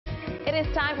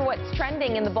it's time for what's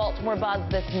trending in the Baltimore buzz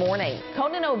this morning.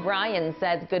 Conan O'Brien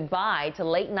says goodbye to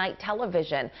late-night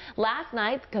television. Last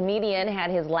night, the comedian had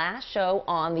his last show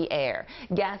on the air.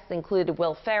 Guests included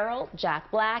Will Ferrell, Jack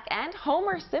Black, and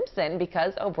Homer Simpson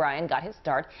because O'Brien got his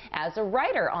start as a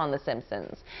writer on The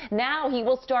Simpsons. Now he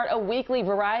will start a weekly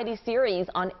variety series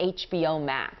on HBO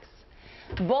Max.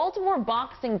 Baltimore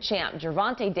boxing champ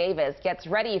Gervonta Davis gets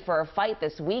ready for a fight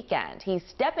this weekend. He's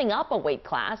stepping up a weight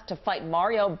class to fight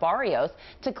Mario Barrios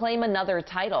to claim another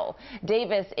title.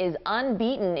 Davis is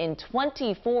unbeaten in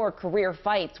 24 career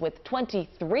fights, with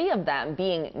 23 of them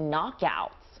being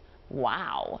knockouts.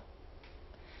 Wow.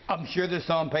 I'm sure this is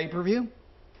on pay-per-view.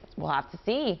 We'll have to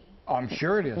see. I'm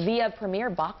sure it is. Via Premier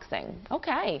Boxing.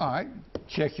 Okay. All right.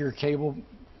 Check your cable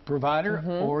provider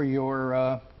or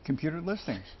your computer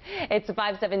listings. It's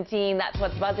 5:17. That's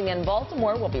what's buzzing in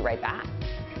Baltimore. We'll be right back.